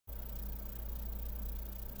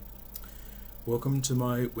Welcome to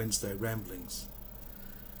my Wednesday ramblings.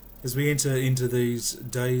 As we enter into these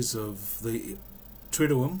days of the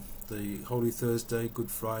Triduum, the Holy Thursday,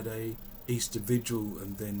 Good Friday, Easter Vigil,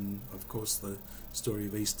 and then of course the story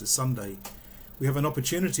of Easter Sunday, we have an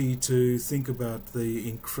opportunity to think about the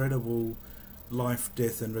incredible life,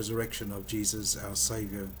 death and resurrection of Jesus, our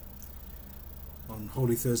Saviour. On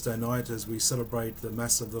Holy Thursday night, as we celebrate the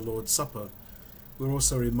Mass of the Lord's Supper, we're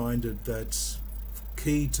also reminded that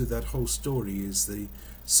key to that whole story is the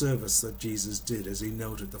service that Jesus did as he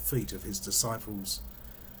knelt at the feet of his disciples.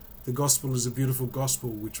 The gospel is a beautiful gospel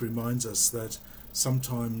which reminds us that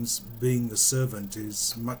sometimes being the servant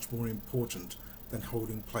is much more important than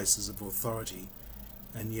holding places of authority,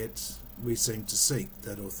 and yet we seem to seek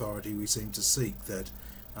that authority, we seem to seek that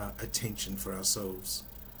attention for ourselves.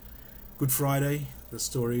 Good Friday, the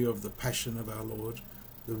story of the Passion of our Lord,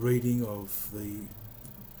 the reading of the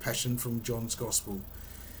Passion from John's Gospel,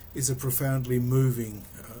 is a profoundly moving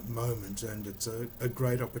moment, and it's a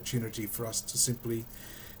great opportunity for us to simply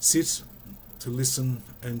sit, to listen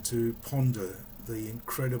and to ponder the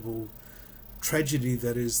incredible tragedy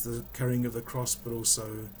that is the carrying of the cross, but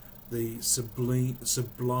also the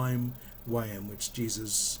sublime way in which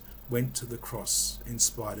Jesus went to the cross in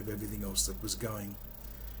spite of everything else that was going.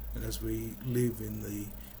 And as we live in the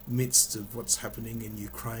midst of what's happening in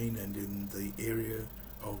Ukraine and in the area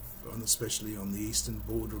and especially on the eastern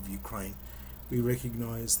border of Ukraine, we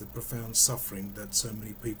recognize the profound suffering that so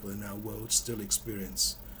many people in our world still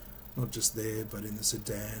experience, not just there but in the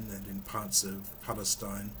Sudan and in parts of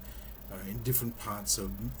Palestine, in different parts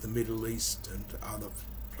of the Middle East and other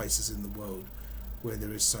places in the world where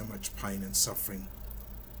there is so much pain and suffering.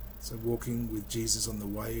 So walking with Jesus on the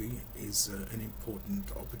way is an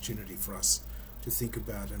important opportunity for us to think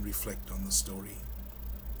about and reflect on the story.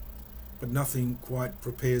 But nothing quite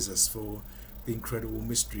prepares us for the incredible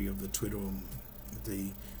mystery of the Triduum, the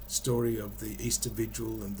story of the Easter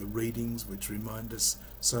Vigil and the readings which remind us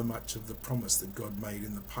so much of the promise that God made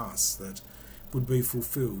in the past that would be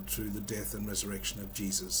fulfilled through the death and resurrection of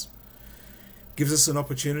Jesus. Gives us an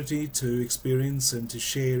opportunity to experience and to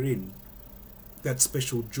share in that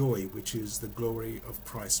special joy which is the glory of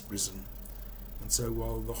Christ risen. And so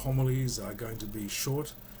while the homilies are going to be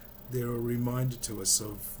short, they're a reminder to us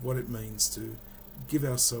of what it means to give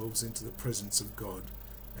ourselves into the presence of God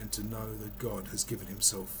and to know that God has given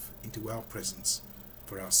himself into our presence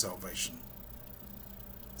for our salvation.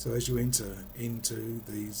 So as you enter into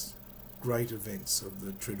these great events of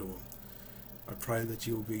the Triduum, I pray that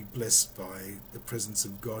you'll be blessed by the presence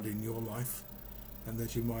of God in your life, and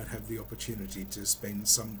that you might have the opportunity to spend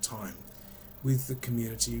some time with the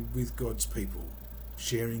community, with God's people,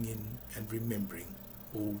 sharing in and remembering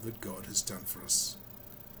all that God has done for us.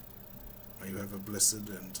 May you have a blessed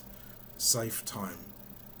and safe time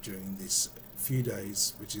during this few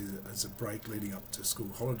days, which is as a break leading up to school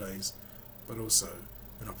holidays, but also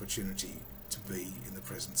an opportunity to be in the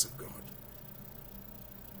presence of God.